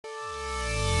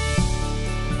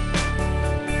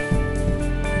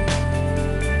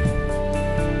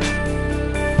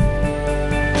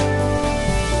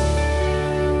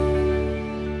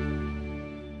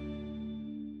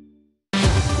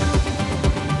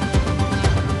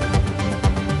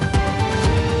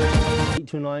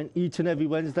9 each and every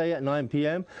Wednesday at 9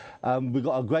 p.m. We've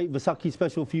got a great Vaisakhi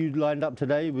special for you lined up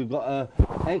today. We've got an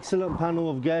excellent panel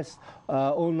of guests,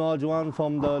 all Najwan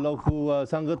from the local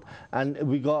Sangat, and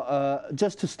we got,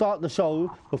 just to start the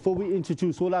show, before we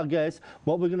introduce all our guests,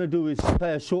 what we're going to do is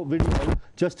play a short video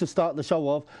just to start the show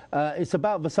off. It's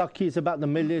about Vaisakhi, it's about the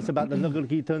Mille, it's about the Nagar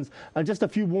Kirtans, and just a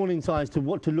few warning signs to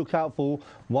what to look out for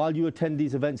while you attend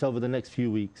these events over the next few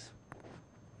weeks.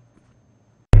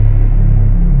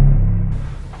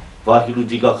 Vaheguru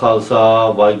Ji Ka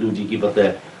Khalsa, Vaheguru Ji Ki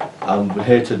Fateh. We're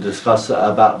here to discuss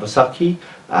about Vaisakhi,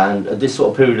 and at this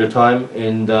sort of period of time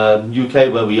in the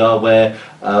UK where we are, where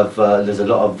there's a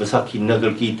lot of Vaisakhi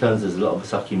Nagar Kirtans, there's a lot of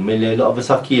Vaisakhi Mille, a lot of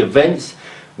Vaisakhi events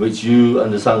which you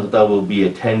and the Sangata will be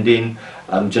attending.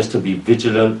 Just to be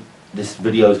vigilant, this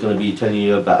video is going to be telling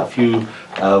you about a few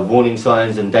warning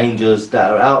signs and dangers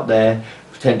that are out there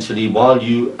potentially while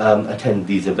you attend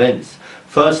these events.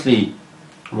 Firstly,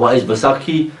 what is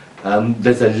Vaisakhi?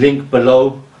 There's a link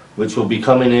below which will be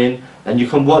coming in, and you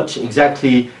can watch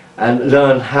exactly and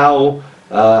learn how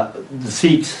the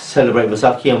Sikhs celebrate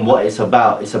Vaisakhi and what it's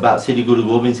about. It's about Sri Guru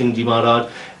Gobind Singh Ji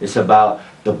Maharaj. It's about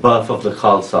the birth of the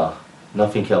Khalsa,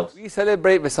 nothing else. We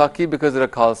celebrate Vaisakhi because of the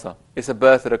Khalsa. It's the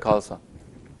birth of the Khalsa.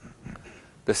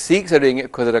 The Sikhs are doing it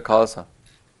because of the Khalsa.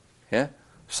 Yeah?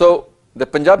 So the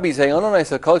Punjabis saying, oh no,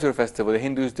 it's a cultural festival. The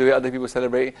Hindus do it, other people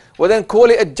celebrate it. Well then call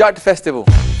it a Jat festival.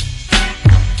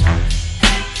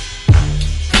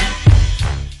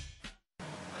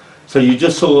 So you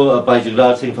just saw by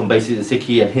Nagar Singh from Basic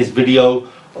Sikhi and his video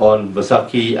on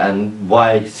Vaisakhi and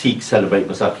why Sikhs celebrate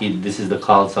Vaisakhi. This is the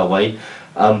Khalsa way.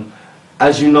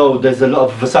 As you know, there's a lot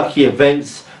of Vaisakhi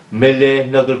events, Mille,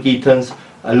 Nagar Kirtans,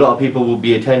 a lot of people will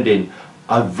be attending.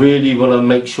 I really want to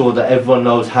make sure that everyone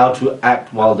knows how to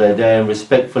act while they're there, and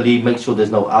respectfully, make sure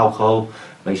there's no alcohol,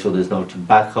 make sure there's no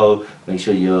tobacco, make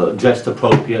sure you're dressed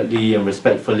appropriately and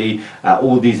respectfully at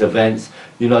all these events.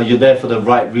 You know, you're there for the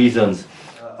right reasons.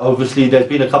 Obviously, there's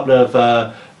been a couple of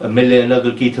Mille and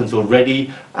Nagar Kirtans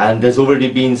already, and there's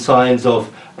already been signs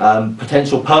of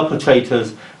potential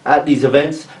perpetrators at these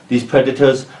events, these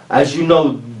predators. As you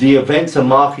know, the events are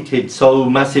marketed so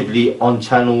massively on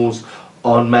channels,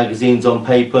 on magazines, on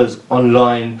papers,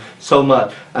 online, so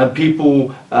much, and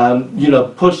people you know,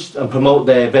 push and promote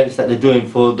their events that they're doing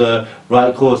for the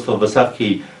right cause, for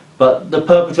Vaisakhi. But the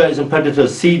perpetrators and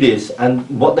predators see this, and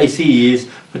what they see is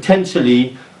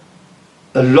potentially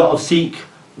a lot of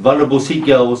vulnerable Sikh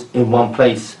girls in one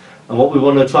place. And what we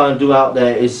want to try and do out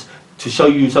there is to show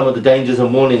you some of the dangers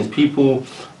and warnings. People,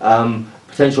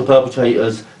 potential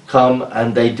perpetrators, come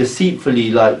and they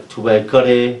deceitfully like to wear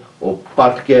kare or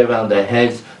patke around their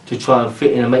heads to try and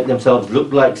fit in and make themselves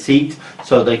look like Sikhs,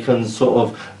 so they can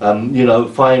sort of you know,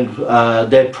 find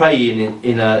their prey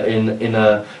in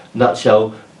a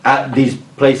nutshell at these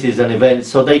places and events,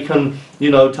 so they can,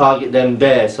 you know, target them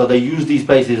there. So they use these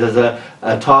places as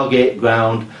a target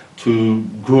ground to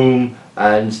groom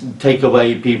and take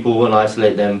away people and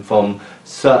isolate them from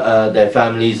their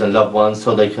families and loved ones,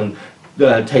 so they can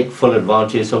take full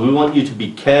advantage. So we want you to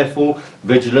be careful,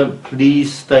 vigilant.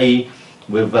 Please stay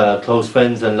with close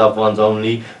friends and loved ones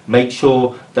only. Make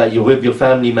sure that you're with your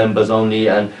family members only,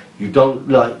 and you don't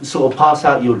like sort of pass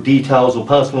out your details or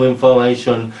personal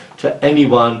information to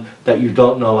anyone that you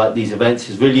don't know at these events.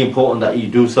 It's really important that you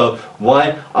do so.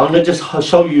 Why? I'm going to just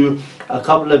show you a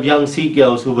couple of young Sikh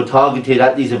girls who were targeted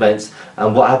at these events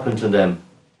and what happened to them.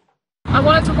 I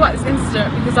want to talk about this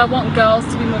incident because I want girls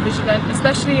to be more vigilant,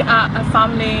 especially at a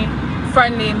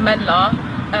family-friendly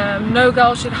medla. No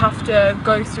girl should have to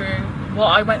go through what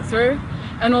I went through,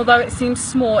 and although it seems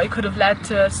small, it could have led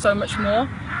to so much more.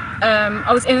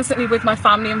 I was innocently with my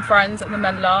family and friends at the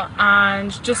medla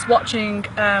and just watching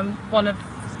one of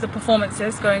the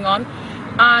performances going on,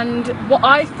 and what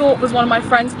I thought was one of my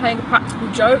friends playing a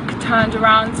practical joke turned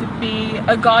around to be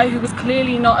a guy who was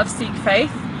clearly not of Sikh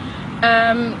faith,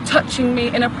 touching me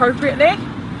inappropriately.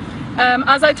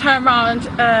 As I turned around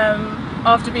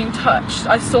after being touched,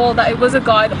 I saw that it was a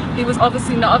guy, he was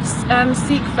obviously not of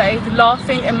Sikh faith,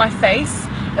 laughing in my face.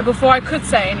 Before I could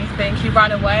say anything, he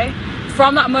ran away.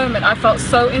 From that moment, I felt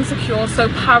so insecure, so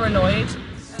paranoid.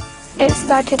 It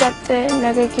started at the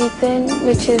Nagar Kirtan,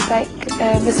 which is like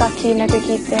Vaisakhi Nagar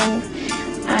Kirtan,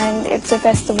 and it's a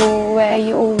festival where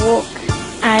you all walk,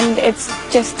 and it's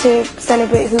just to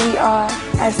celebrate who we are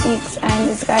as Sikhs. And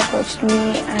this guy approached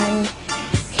me and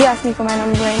he asked me for my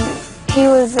number, and he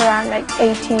was around like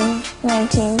 18,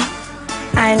 19,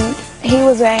 and he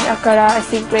was wearing a kara, a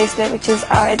Sikh bracelet, which is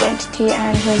our identity,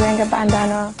 and he was wearing a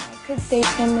bandana. I could say to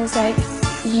him, is like,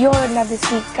 you're another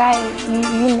Sikh guy,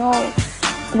 you know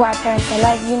what our parents are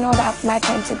like, you know that my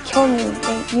parents would kill me,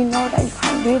 you know that you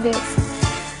can't do this.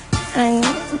 And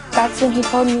that's when he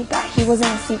told me that he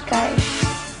wasn't a Sikh guy.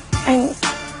 And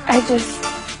I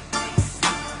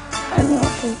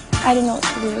don't know what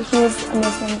to do. He was a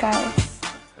Muslim guy.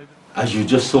 As you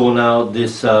just saw now,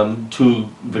 this two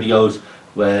videos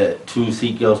where two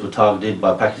Sikh girls were targeted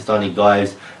by Pakistani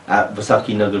guys at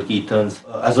Vaisakhi Nagar Kirtans.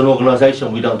 As an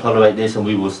organisation, we don't tolerate this, and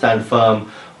we will stand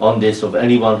firm on this of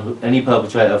anyone, any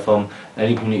perpetrator from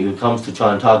any community who comes to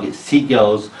try and target Sikh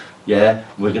girls. Yeah,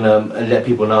 we're gonna let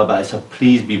people know about it. So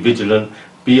please be vigilant,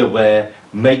 be aware,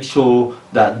 make sure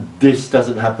that this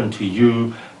doesn't happen to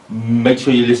you. Make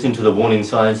sure you're listening to the warning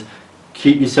signs.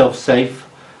 Keep yourself safe.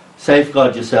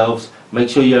 Safeguard yourselves. Make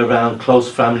sure you're around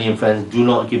close family and friends. Do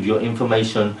not give your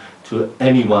information to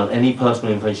anyone. Any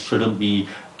personal information shouldn't be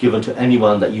given to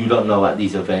anyone that you don't know at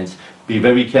these events. Be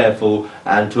very careful,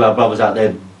 and to our brothers out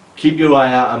there, keep your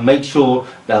eye out and make sure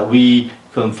that we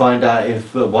can find out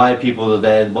if why people are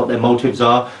there, what their motives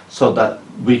are, so that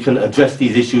we can address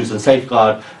these issues and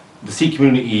safeguard the Sikh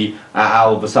community at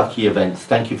our Vaisakhi events.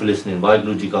 Thank you for listening.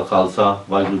 Vaheguru Ji Ka Khalsa,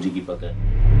 Vaheguru Ji Ki Fateh.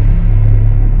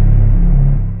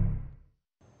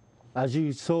 As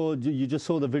you saw, you just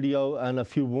saw the video and a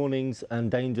few warnings and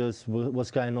dangers,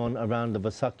 what's going on around the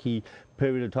Vaisakhi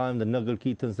period of time, the Nagar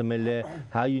Kirtans, the Mele,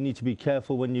 how you need to be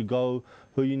careful when you go,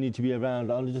 who you need to be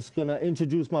around. I'm just going to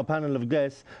introduce my panel of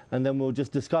guests, and then we'll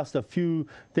just discuss a few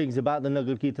things about the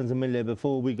Nagar Kirtans and Mele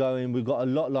before we go in. We've got a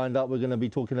lot lined up. We're going to be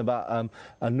talking about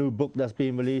a new book that's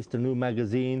being released, a new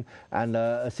magazine, and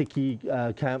a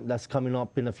Sikhi camp that's coming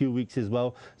up in a few weeks as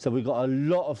well. So we've got a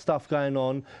lot of stuff going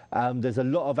on. There's a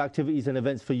lot of activities and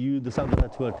events for you, the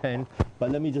Sangha, to attend. But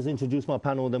let me just introduce my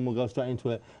panel, then we'll go straight into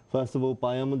it. First of all,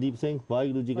 Bhai Amandeep Singh,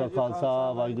 Vaheguru Ji Ka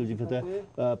Khalsa, Vaheguru Ji Ki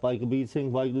Fateh. Bhai Kabir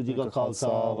Singh, Vaheguru Ji Ka Khalsa,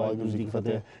 Vaheguru Ji Ki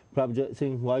Fateh. Prabhjit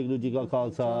Singh, Vaheguru Ji Ka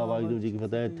Khalsa, Vaheguru Ji Ki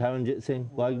Fateh. Taranjit Singh,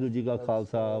 Vaheguru Ji Ka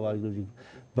Khalsa, Vaheguru Ji.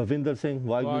 Bhavinder Singh,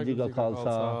 Vaheguru Ji Ka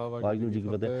Khalsa, Vaheguru Ji Ki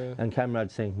Fateh. And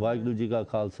Kamraj Singh, Vaheguru Ji Ka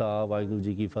Khalsa, Vaheguru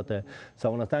Ji Ki Fateh. So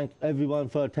I want to thank everyone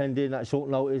for attending at short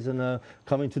notice and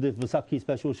coming to this Vaisakhi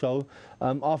special show.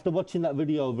 After watching that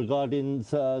video regarding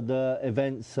the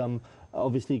events,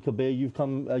 obviously, Kabir, you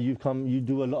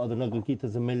do a lot of the Nagar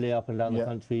Kirtans and Mele up and down the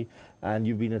country, and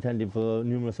you've been attending for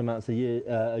numerous amounts of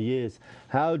years.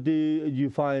 How do you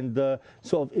find the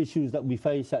sort of issues that we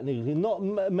face at Nagar Kirtans?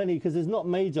 Not many, because it's not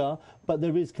major, but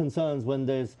there is concerns when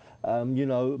there's, you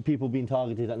know, people being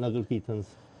targeted at Nagar Kirtans.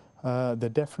 There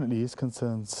definitely is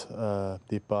concerns,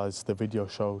 Deepa, as the video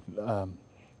showed.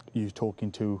 You talking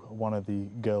to one of the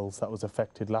girls that was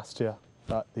affected last year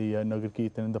at the Nagar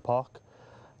Kirtan in the park.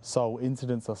 So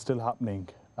incidents are still happening.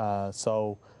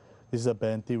 So this is a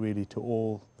benti really to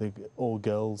all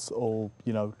girls, all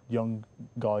young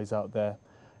guys out there.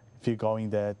 If you're going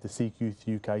there, the Sikh Youth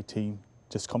UK team,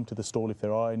 just come to the stall if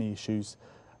there are any issues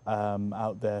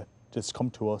out there. Just come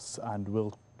to us and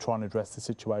we'll try and address the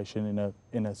situation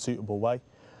in a suitable way.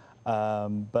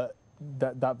 But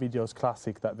that video is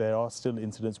classic. That there are still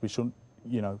incidents. We shouldn't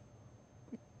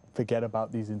forget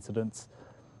about these incidents.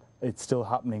 It's still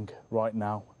happening right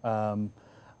now.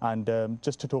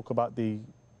 Just to talk about the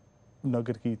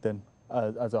Nagar Kirtan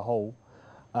as a whole,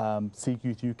 Sikh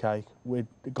Youth UK, we've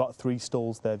got 3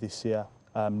 stalls there this year.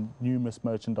 Numerous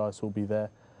merchandise will be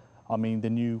there. I mean, the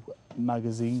new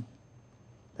magazine,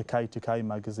 the K2K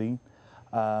magazine,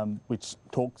 which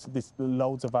talks,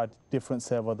 loads of our different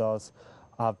Sevadars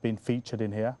have been featured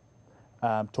in here,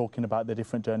 talking about the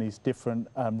different journeys, different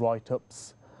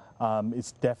write-ups.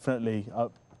 It's definitely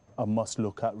a must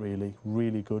look at,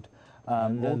 really good.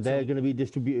 And they're going to be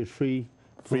distributed free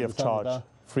of charge.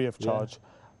 Free of charge.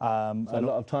 So a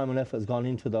lot of time and effort has gone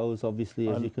into those, obviously,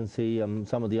 as you can see.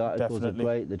 Some of the articles are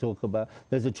great. They talk about,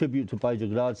 there's a tribute to Bhai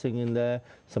Jagraj Singh in there,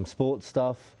 some sports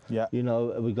stuff. Yeah. You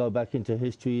know, we go back into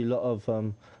history, a lot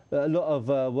of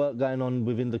work going on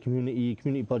within the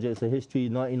community projects, the history,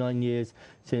 99 years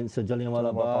since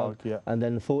Jallianwala Bagh, and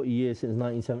then 40 years since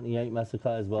 1978 massacre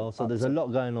as well. So there's a lot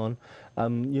going on,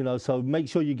 so make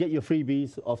sure you get your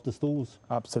freebies off the stalls.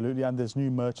 Absolutely, and there's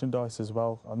new merchandise as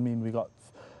well. I mean, we got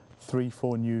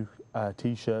 3-4 new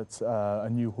T-shirts, a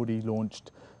new hoodie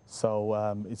launched.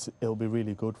 So it'll be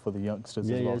really good for the youngsters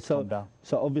as well to come down.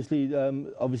 So obviously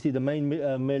the main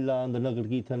Mela and the Nagar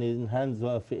Kirtan in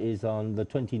Handsworth is on the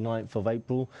 29th of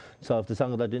April. So if the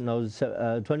Sangha that didn't know,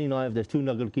 29th, there's 2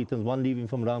 Nagar Kirtans, one leaving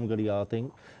from Ramgarhia, I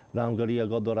think, Ramgarhia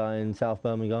Gurdwara in South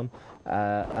Birmingham,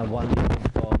 and one leaving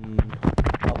from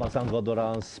Baba Sangh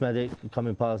Gurdwara Smedic,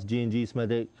 coming past G&G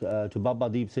Smedic to Baba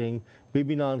Deep Singh,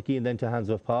 Bibi Nanki, and then to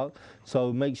Handsworth Park.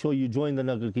 So make sure you join the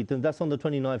Nagar Kirtan. That's on the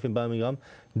 29th in Birmingham.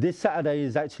 This Saturday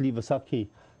is actually Vaisakhi.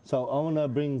 So I want to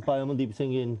bring Bhai Amandeep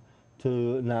Singh in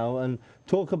to now, and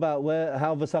talk about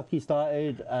how Vaisakhi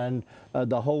started and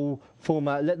the whole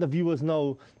format. Let the viewers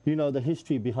know, you know, the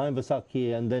history behind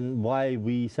Vaisakhi and then why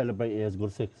we celebrate it as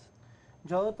Gursikhs.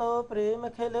 जो तो प्रेम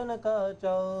खिलन का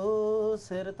चाओ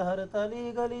सिर धर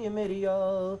तली गली मेरी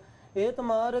आओ एत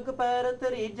मार्ग पैर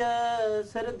तरीजै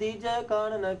सिर दीजै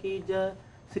कान न कीजै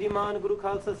श्रीमान गुरु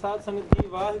खालसा साध संगत जी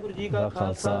वाहिगुरु जी का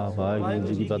खालसा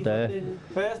वाहिगुरु जी की फतेह.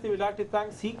 First, we would like to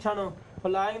thank Sikh channel for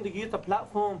allowing the youth a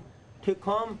platform to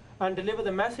come and deliver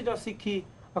the message of Sikhi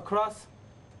across,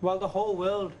 well, the whole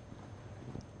world.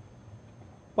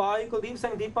 Bhai Kuldeep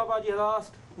Singh Deepa Baji has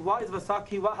asked, what is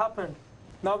Vaisakhi, what happened?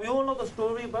 Now we all know the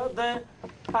story, but then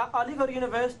at Aligarh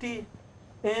University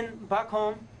in back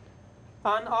home,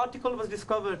 an article was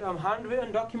discovered, a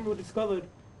handwritten document was discovered,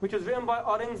 which was written by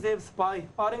Aurangzeb's spy.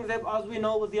 Aurangzeb, as we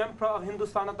know, was the emperor of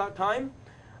Hindustan at that time,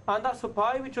 and that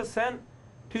spy which was sent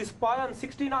to spy on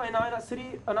 1699 at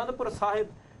Sri Anandapur Sahib,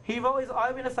 he wrote his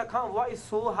eyewitness account what is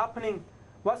so happening,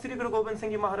 what Sri Guru Gobind Singh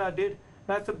Ji Maharaj did.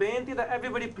 Now it's a beinti that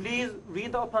everybody please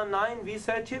read the upon 9,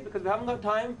 research it, because we haven't got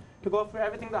time to go through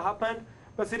everything that happened.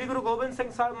 But Sri Guru Gobind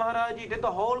Singh Sahib Maharaj Ji did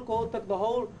the whole Kotak, the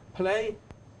whole play,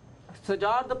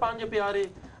 Sajad the Panj Pyare,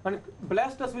 and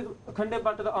blessed us with Khande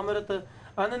Bhatta the Amrit,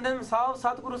 and then themselves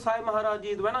Satguru Sahib Maharaj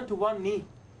Ji went on to one knee.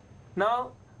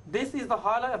 Now this is the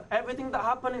highlight of everything that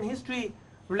happened in history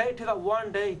related to that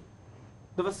one day,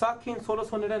 the Vaisakhi in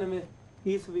 1699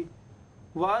 Isvi.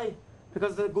 Why?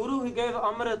 Because the Guru who gave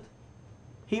Amrit,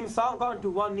 he himself got into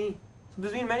one knee. So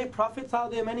there's been many prophets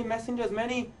out there, many messengers,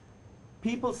 many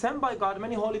people sent by God,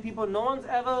 many holy people. No one's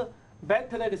ever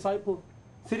begged to their disciple.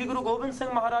 Sri Guru Gobind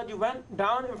Singh Maharaj went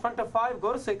down in front of 5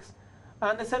 Gursikhs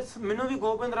and they said, Minu vi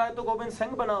Gobind Rai to Gobind Singh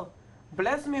banao.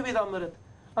 Bless me with Amrit.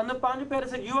 And the Panj Pyare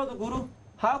said, you are the Guru.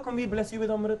 How can we bless you with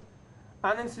Amrit?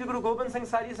 And then Sri Guru Gobind Singh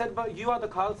Sahib said, but you are the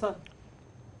Khalsa.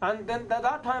 And then at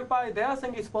that time, Bhai Daya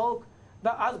Singh Ji spoke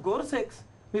that as Gursikhs,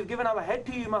 we've given our head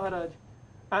to you, Maharaj.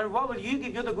 And what will you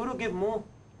give? You're the Guru, give more.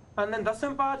 And then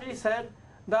Dasim Paji said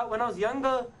that when I was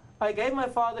younger, I gave my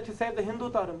father to save the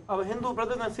Hindu Dharam. Our Hindu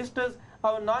brothers and sisters,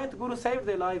 our 9th Guru saved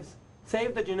their lives,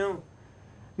 saved the Jinu.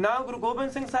 Now Guru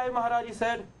Gobind Singh Sahib Maharaj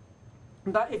said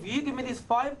that if you give me these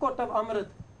 5 kot of Amrit,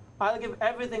 I'll give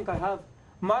everything I have.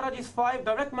 Maharaj is 5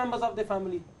 direct members of the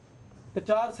family. The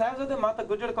 4 Sahibs of the Mata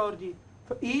Gujar Kaur Ji.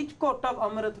 For each kot of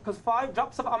Amrit, because 5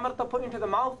 drops of Amrit are put into the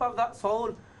mouth of that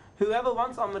soul, whoever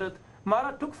wants Amrit.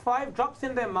 Maharaj took 5 drops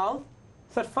in their mouth,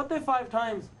 said Fateh 5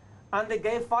 times, and they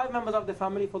gave 5 members of the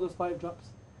family for those 5 drops.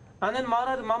 And then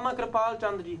Maharaj Mama Kripal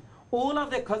Chandji, all of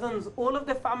their cousins, all of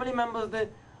their family members, the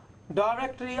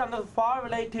directly and the far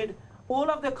related,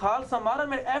 all of the Khalsa, Maharaj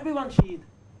made everyone Shaheed.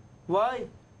 Why?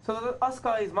 So that us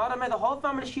guys, Maharaj made the whole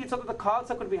family Shaheed so that the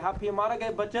Khalsa could be happy. Maharaj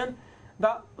gave Bachan,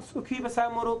 that Sukhi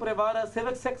Vasai Muru Prevara,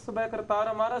 Civic Sex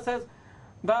Kartara. Maharaj says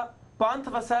that Panth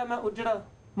Vasai Me Ujra,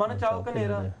 Mana Chao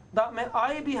Kanera, that may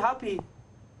I be happy.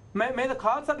 May the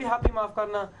Khalsa be happy, maaf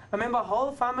karna. And may my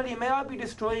whole family, may I be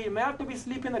destroyed, may I have to be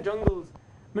sleeping in the jungles.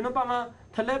 Minu pama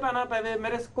thale pana peve,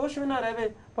 mere kuch bhi na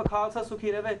reve, pa Khalsa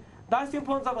sukhi reve. That's the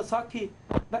importance of Vaisakhi.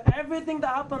 That everything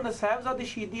that happened, the Sahibs of the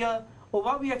Shidiya, or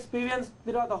what we experienced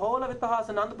throughout the whole of Itihas,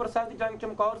 Anandapur Sahib Jang,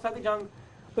 Chamkaur Sahib Jang,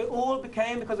 it all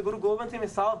became because the Guru Gobind Singh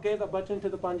himself gave that bachan to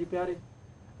the Panj Pyare.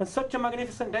 And such a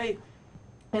magnificent day.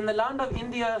 In the land of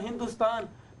India, Hindustan,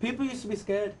 people used to be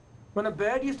scared. When a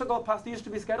bird used to go past, they used to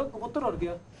be scared. Oh, kabutar ho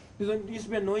gaya. There used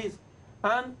to be a noise.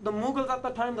 And the Mughals at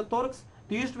that time, the Turks,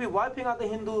 they used to be wiping out the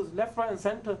Hindus left, right and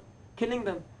center, killing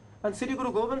them. And Sri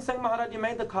Guru Gobind Singh Maharaj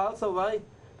made the Khalsa. Why?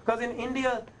 Because in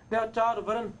India, there are 4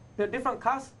 Varan, there are different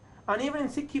castes. And even in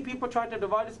Sikhi, people try to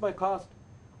divide us by caste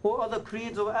or other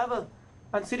creeds or whatever.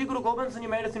 And Sri Guru Gobind Singh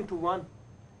made us into one.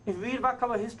 If we read back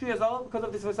our history as well, because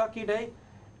of this Vaisakhi day,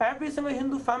 every single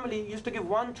Hindu family used to give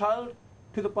 1 child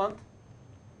to the Panth.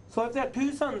 So if there are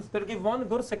 2 sons, they'll give 1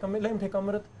 Gursikh and let him take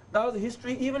Amrit. That was the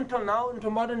history, even till now, into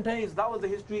modern days, that was the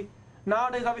history.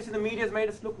 Nowadays, obviously, the media has made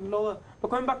us look lower.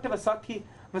 But going back to Vaisakhi,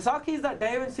 Vaisakhi is that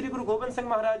day when Sri Guru Gobind Singh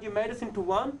Maharaj made us into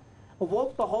one,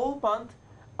 awoke the whole Panth,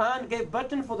 and gave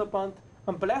bachan for the Panth,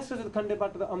 and blessed us with Khande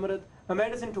Bhatta the Amrit, and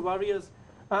made us into warriors.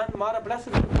 And Mara blessed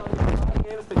us with the Panth, and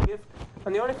gave us the gift.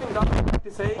 And the only thing that I have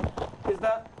to say is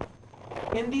that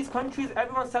in these countries,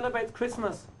 everyone celebrates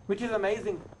Christmas, which is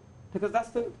amazing. Because that's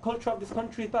the culture of this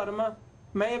country, Dharma.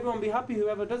 May everyone be happy,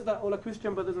 whoever does that, all our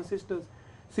Christian brothers and sisters.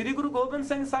 Sri Guru Gobind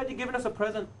Singh Sahib given us a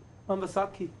present on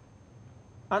Vaisakhi.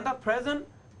 And that present,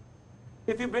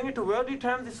 if you bring it to worldly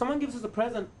terms, if someone gives us a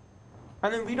present,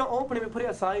 and then we don't open it, we put it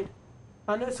aside.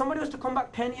 And if somebody was to come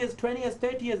back 10 years, 20 years,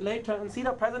 30 years later and see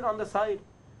that present on the side,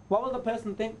 what will the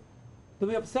person think? They'll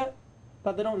be upset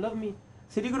that they don't love me.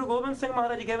 Sri Guru Gobind Singh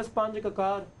Maharaj gave us Panj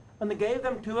Kakar, and they gave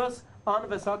them to us on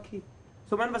Vaisakhi.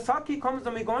 So when Vaisakhi comes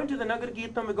and we go into the Nagar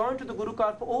Kirtan, we go into the Guru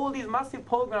Car for all these massive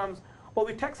programs, or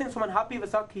we text in someone happy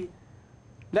Vaisakhi,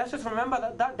 let's just remember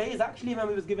that that day is actually when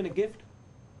we was given a gift.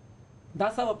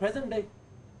 That's our present day.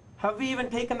 Have we even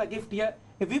taken that gift yet?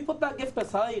 If we put that gift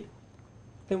aside,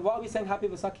 then what are we saying happy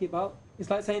Vaisakhi about? It's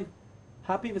like saying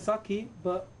happy Vaisakhi,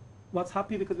 but what's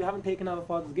happy because we haven't taken our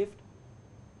father's gift.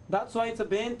 That's why it's a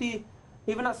beinti.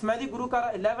 Even at Smedhi Guru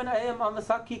Kara 11 AM on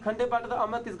Vaisakhi, Khande Bhatta the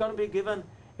Amrit is going to be given.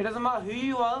 It doesn't matter who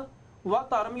you are, what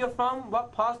dharm you're from,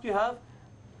 what past you have.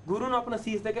 Guru ne apna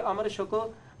sees deke Amrit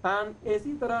Shukr. And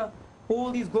isi tarah, all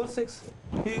these Gursikhs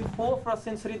who fought for us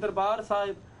in Sri Darbar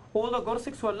Sahib, all the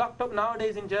Gursikhs who are locked up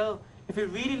nowadays in jail, if you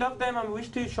really love them and wish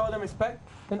to show them respect,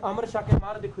 then Amrit Shah ke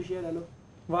maar de khushiyan le lo.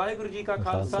 Vaheguru Ji ka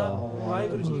Khalsa,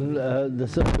 Vaheguru Ji.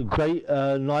 That's a great,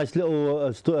 nice little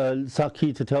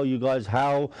Sakhi to tell you guys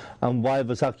how and why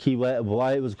Vaisakhi,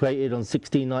 why it was created on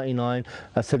 1699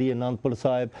 at Sri Anandpur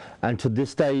Sahib, and to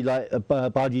this day, like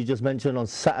Baji just mentioned, on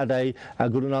Saturday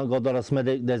at Guru Nanak Gurdwara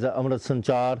Smedik there's an Amrit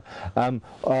Sanchar.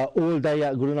 All day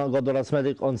at Guru Nanak Gurdwara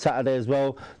Smedik on Saturday as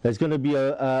well. There's going to be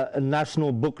a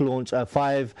national book launch at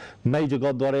 5 major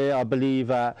Gurdwara, I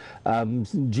believe, at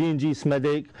G&G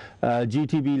Smedik,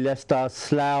 GTB Leicester,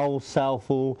 Slough,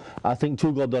 Southall, I think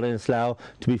 2 Gurdwara in Slough,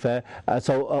 to be fair.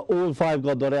 So all 5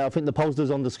 Gurdwara. I think the poster's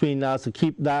on the screen now, so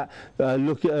keep that.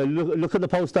 Look at the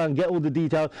poster and get all the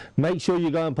details. Make sure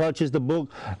you go and purchase the book.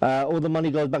 All the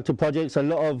money goes back to projects. A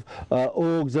lot of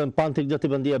orgs and Panthik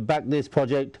Jathibandiya back this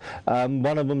project.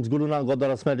 One of them is Guru Nanak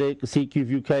Gurdwara Smedik, Sikh Youth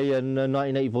UK and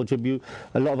 1984 tribute.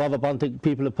 A lot of other Panthik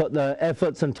people have put their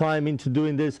efforts and time into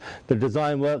doing this, the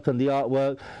design work and the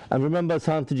artwork. And remember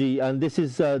Santaji, and this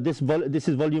is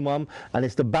volume 1, and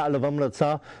it's the Battle of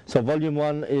Amritsar. So volume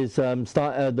 1 is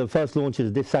the first launch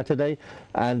is this Saturday.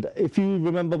 And if you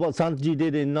remember what Santaji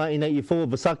did in 1984,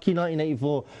 Vaisakhi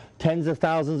 1984, tens of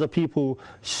thousands of people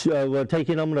were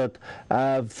taking Amrit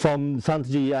from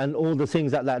Santaji and all the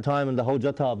Singhs at that time, and the whole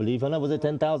Jatha, I believe. And was it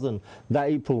 10,000 that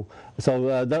April?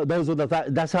 So those were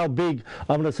that's how big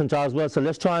Amrit Sanchars were. So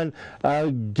let's try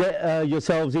and get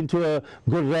yourselves into a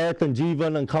good Rayat and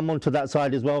Jeevan and come onto that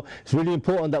side as well. It's really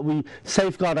important that we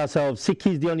safeguard ourselves.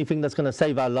 Sikhi is the only thing that's going to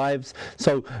save our lives.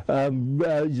 So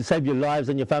you save your lives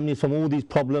and your families from all these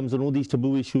problems and all these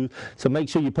taboo issues. So make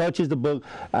sure you purchase the book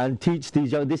and teach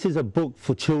these young. This is a book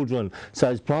for children.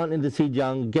 So it's planting the seed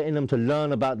young, getting them to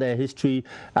learn about their history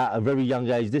at a very young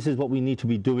age. This is what we need to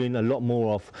be doing a lot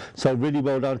more of. So really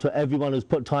well done to everyone who's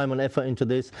put time and effort into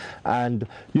this. And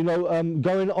you know,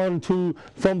 going on to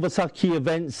from Vaisakhi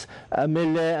events,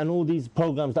 Mille and all these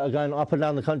programs that are going up and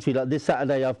down the country. Like this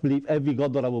Saturday, I believe every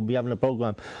Gurdwara will be having a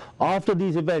program. After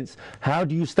these events, how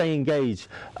do you stay engaged?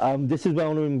 This is where I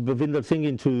want to bring Bavinder Singh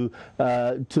into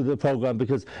to the program,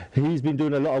 because he's been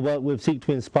doing a lot of work with Seek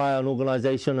to Inspire, an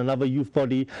organisation, another youth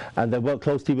body, and they work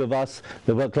closely with us.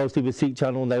 They work closely with Sikh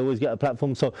Channel, and they always get a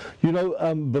platform. So you know,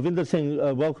 Bavinder Singh,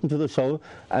 welcome to the show.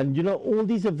 And you know, all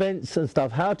these events and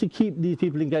stuff, how to keep these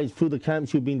people engaged through the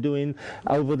camps you've been doing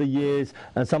over the years,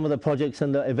 and some of the projects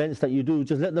and the events that you do.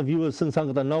 Just let the viewers and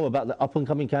Sangata know about the up and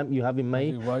coming camp you have in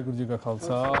May. Vaheguru Ji ka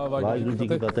Khalsa, Vaheguru Ji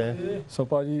ki Fateh. So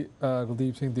Paji,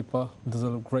 Guldeep Singh Dipa does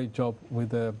a great job with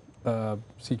the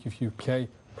Sikh Youth UK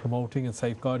promoting and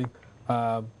safeguarding,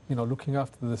 you know, looking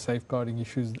after the safeguarding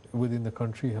issues within the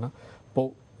country, you know.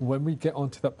 But when we get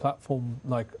onto that platform,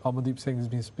 like Amardeep Singh has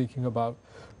been speaking about,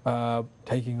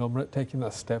 taking Amrit, taking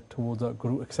that step towards that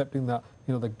Guru, accepting that,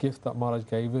 you know, the gift that Maharaj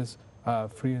gave us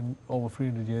over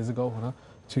 300 years ago, you know,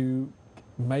 to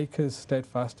make us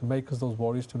steadfast, to make us those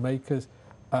warriors, to make us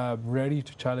ready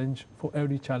to challenge for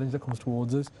every challenge that comes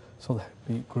towards us. So that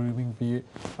be it grooming, be it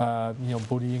you know,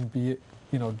 bullying, be it,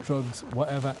 you know, drugs,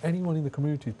 whatever, anyone in the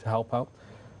community to help out.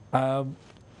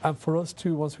 And for us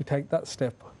too, once we take that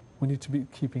step, we need to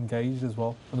keep engaged as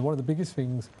well. And one of the biggest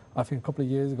things, I think a couple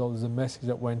of years ago, there's a message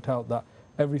that went out that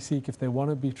every Sikh, if they want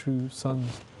to be true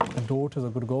sons and daughters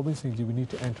of Guru Gobind Singh Ji, we need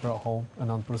to enter our home,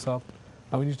 Anandpur Sahib.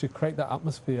 And we need to create that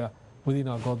atmosphere within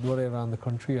our Gurdwara around the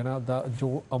country. And that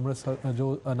Jo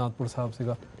Anandpur Sahib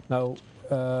Siga. Now,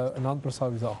 Anandpur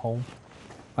Sahib is our home.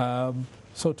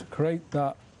 So to create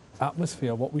that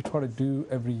atmosphere, what we try to do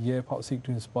every year, part of Seek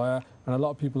to Inspire, and a lot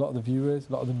of people, a lot of the viewers,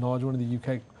 a lot of the Najwan in the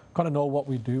UK kind of know what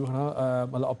we do. A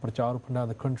lot of prachar up and down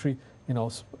the country, you know,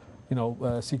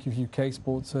 Sikh Youth UK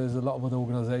sponsors, a lot of other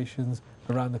organisations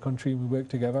around the country. We work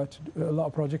together to do a lot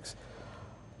of projects.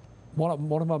 One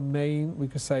of our main, we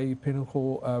could say,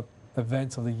 pinnacle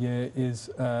events of the year is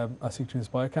our Seek to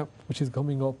Inspire camp, which is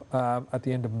coming up at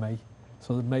the end of May,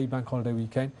 so the May bank holiday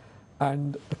weekend.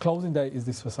 And the closing date is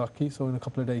this Vaisakhi, so in a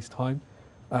couple of days' time.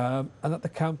 And at the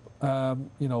camp,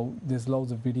 you know, there's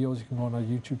loads of videos you can go on our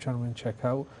YouTube channel and check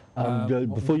out.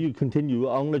 Before you continue,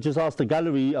 I'm going to just ask the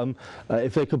gallery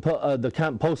if they could put the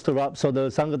camp poster up so the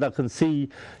Sangha can see,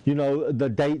 you know, the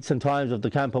dates and times of the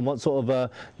camp and what sort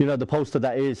of, you know, the poster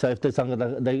that is. So if the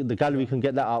Sangha, the gallery can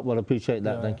get that up, we'll appreciate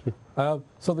that. Thank you.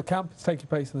 So the camp is taking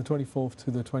place on the 24th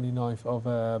to the 29th of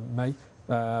May.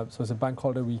 So it's a bank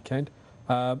holiday weekend.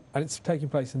 And it's taking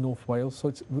place in North Wales. So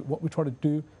it's, what we try to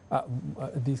do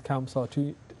at these camps are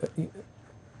to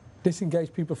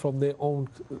disengage people from their own,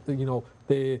 you know,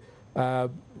 their,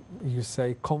 you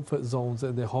say, comfort zones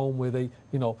in their home where they,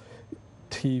 you know,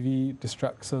 TV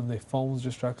distracts them, their phones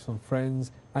distracts them,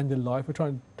 friends, and their life. We're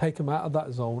trying to take them out of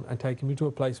that zone and take them into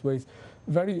a place where it's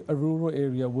a rural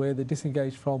area where they're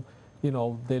disengaged from, you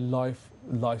know, their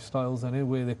lifestyles and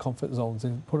where their comfort zones,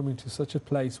 and put them into such a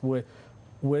place where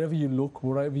wherever you look,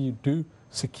 wherever you do,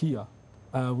 Sikhiya.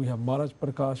 We have Maharaj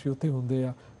Prakash Yuti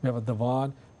Hundeya, we have a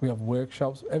Divan, we have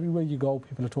workshops. Everywhere you go,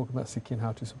 people are talking about Sikhi and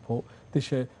how to support.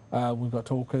 This year, we've got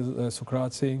talkers,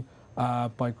 Sukrat Singh,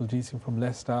 Michael G. Singh from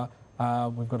Leicester,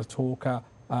 we've got a talker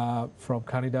from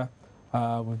Canada,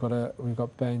 we've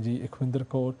got Benji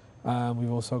Ikwinderkod,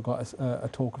 we've also got a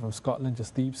talker from Scotland,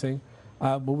 Jasdeep Singh.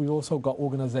 But we've also got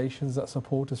organisations that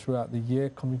support us throughout the year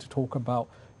coming to talk about,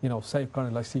 you know,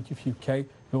 safeguarding, like Sikh UK.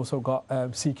 We also got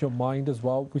Seek Your Mind as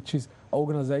well, which is an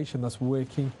organisation that's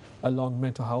working along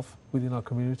mental health within our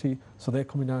community. So they're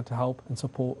coming down to help and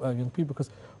support young people,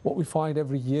 because what we find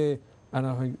every year, and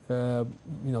I think,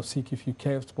 you know, Sikh UK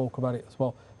have spoke about it as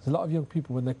well, there's a lot of young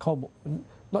people when they come,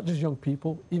 not just young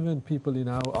people, even people in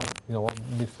our, you know,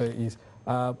 mid-30s,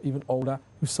 even older,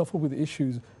 who suffer with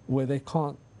issues where they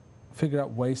can't figure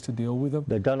out ways to deal with them.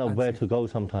 They don't know where to go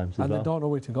sometimes as well. And they don't know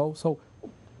where to go. So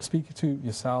speaking to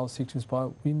yourselves, Seek to Inspire,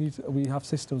 we have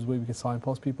systems where we can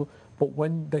signpost people, but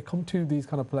when they come to these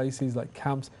kind of places like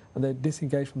camps and they're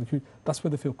disengaged from the community, that's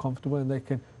where they feel comfortable and they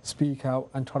can speak out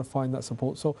and try to find that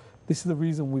support. So this is the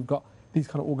reason we've got these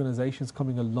kind of organisations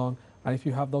coming along, and if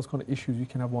you have those kind of issues, you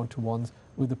can have one-to-ones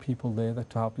with the people there that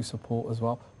to help you support as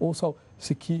well. Also,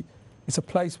 Sikhi, it's a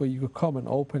place where you could come and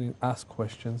open and ask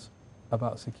questions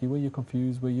about Sikhi, where you're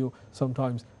confused, where you're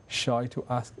sometimes shy to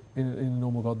ask in a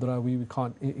normal Gurdwara. We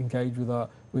can't engage with the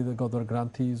Gurdwara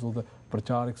Granthis or the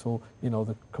Prachariks or, you know,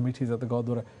 the committees at the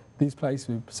Gurdwara. These places,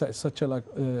 we set such a like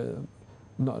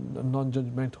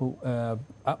non-judgmental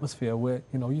atmosphere where,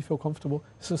 you know, you feel comfortable.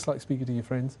 It's just like speaking to your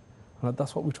friends. And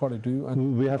that's what we try to do.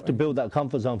 And we have to build that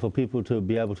comfort zone for people to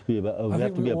be able to be we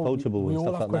have to be approachable and stuff like that. We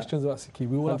all have questions about Sikhi.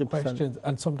 We all have questions,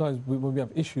 and sometimes when we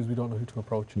have issues, we don't know who to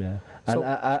approach. Yeah. So,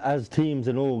 and as teams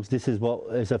and orgs, this is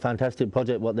it's a fantastic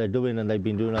project what they're doing, and they've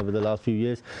been doing over the last few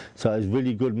years. So it's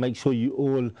really good. Make sure you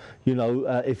all, you know,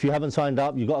 if you haven't signed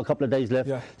up, you've got a couple of days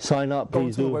left. Sign up,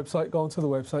 please do. Go onto the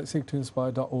website,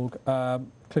 seektoinspire.org.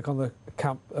 Click on the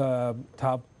camp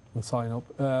tab and sign up.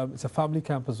 It's a family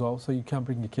camp as well, so you can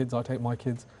bring your kids. I take my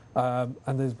kids,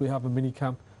 and we have a mini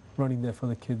camp running there for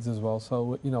the kids as well.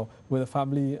 So, you know, where the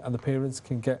family and the parents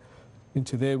can get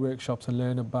into their workshops and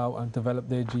learn about and develop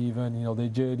their jivan, you know, their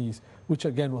journeys, which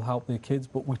again will help their kids.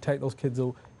 But we take those kids,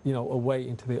 you know, away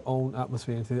into their own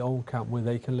atmosphere, into their own camp where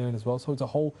they can learn as well. So it's a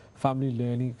whole family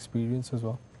learning experience as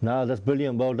well. No, that's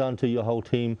brilliant. Well done to your whole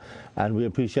team, and we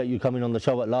appreciate you coming on the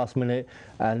show at last minute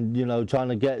and, you know, trying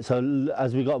to get. So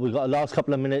as we've got a last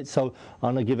couple of minutes, so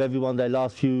I'm gonna give everyone their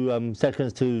last few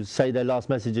seconds to say their last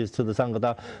messages to the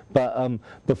Sangha. But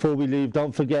before we leave,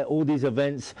 don't forget all these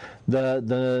events.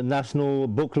 The national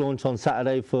book launch on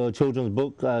Saturday for children's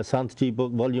book, Santji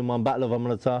book, Volume 1, Battle of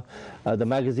Amritsar. The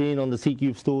magazine on the Sikh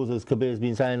youth stores, as Kabir's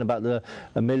been saying about the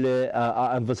Mille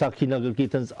and Vaisakhi Nagar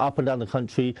Kirtans up and down the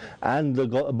country, and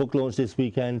the book launch this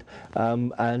weekend.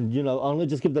 And, you know, I'm going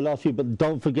to just give the last few, but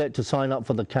don't forget to sign up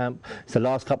for the camp. It's the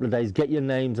last couple of days. Get your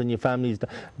names and your families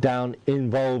down,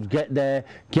 involved, get there,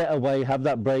 get away, have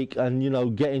that break, and, you know,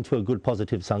 get into a good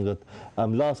positive Sangat.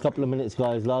 Last couple of minutes,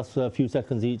 guys, last few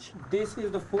seconds each. This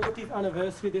is the 40th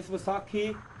anniversary, this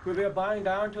Vaisakhi, where we are bowing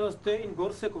down to us in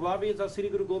Gursikh warriors of Sri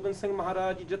Guru Gobind Singh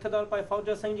Maharaj, Jathedar Bhai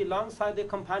Fauja Singh ji, alongside their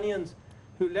companions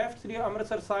who left Sri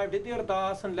Amritsar Sahib, did their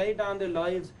ardas and laid down their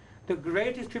lives. The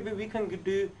greatest tribute we can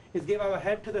do is give our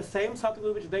head to the same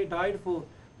Satguru which they died for.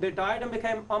 They died and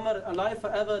became Amar, alive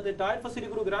forever. They died for Sri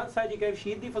Guru Granth Sahib Ji, gave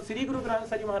Shahidi for Sri Guru Granth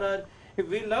Sahib Ji Maharaj. If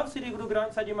we love Sri Guru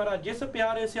Granth Sahib Ji Maharaj, jis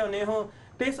pyare se hone ho,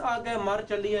 tis aage mar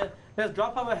chaliye. Let's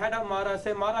drop our head up, Mara.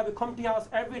 Say, Mara, we come to your house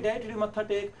every day to do Matha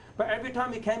Tek, but every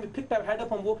time we came, we picked our head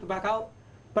up and walked back out.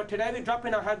 But today we drop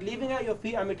in our head, leaving at your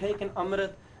feet, and we're taking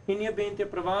Amrit. इन्हीं बेनती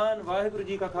प्रवान वाहिगुरु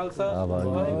जी का खालसा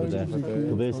वाहिगुरु जी की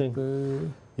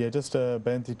फतेह। Yeah, just a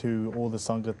benti to all the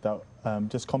Sangat that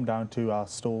just come down to our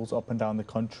stalls up and down the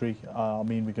country. I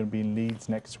mean, we're going to be in Leeds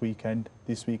next weekend.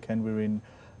 This weekend we're in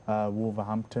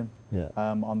Wolverhampton. Yeah.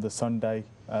 On the Sunday,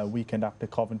 weekend after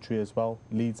Coventry as well.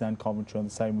 Leeds and Coventry on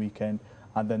the same weekend.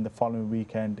 And then the following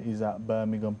weekend is at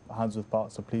Birmingham, Handsworth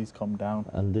Park, so please come down.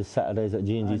 And this Saturday is at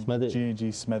G&G Smethwick? G&G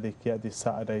Smethwick, yeah, this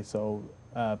Saturday, so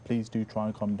please do try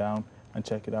and come down and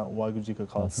check it out. Waheguru Ji Ka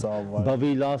Khalsa.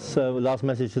 Bobby, last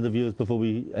message to the viewers before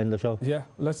we end the show. Yeah,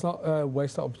 let's not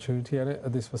waste the opportunity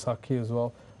at this Vaisakhi as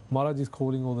well. Maharaj is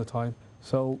calling all the time,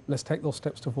 so let's take those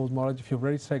steps towards Maharaj. If you're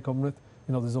ready to take Amrit,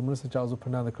 you know, there's Amrit Sajals up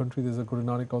and down the country. There's a Guru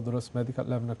Nanak Gurdwara Smethwick at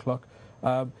 11 o'clock.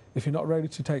 If you're not ready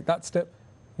to take that step,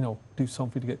 you know, do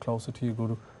something to get closer to your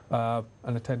Guru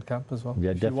and attend camp as well.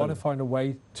 Yeah, if definitely. you want to find a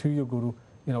way to your Guru,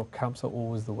 you know, camps are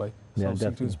always the way. So Yeah,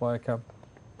 seek to inspire camp.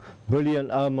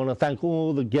 Brilliant. I want to thank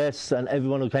all the guests and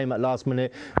everyone who came at last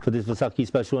minute for this Vaisakhi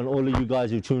special, and all of you guys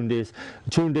who tuned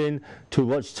in to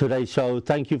watch today's show.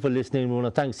 Thank you for listening. We want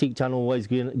to thank Sikh Channel always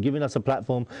giving us a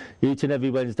platform each and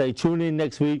every Wednesday. Tune in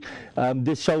next week.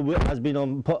 This show has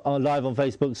been put on live on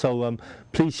Facebook, so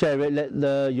please share it,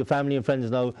 let your family and friends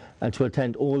know, and to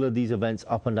attend all of these events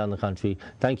up and down the country.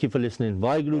 Thank you for listening.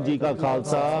 Vaheguru Ji Ka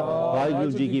Khalsa,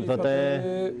 Vaheguru Ji Ki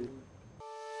Fateh.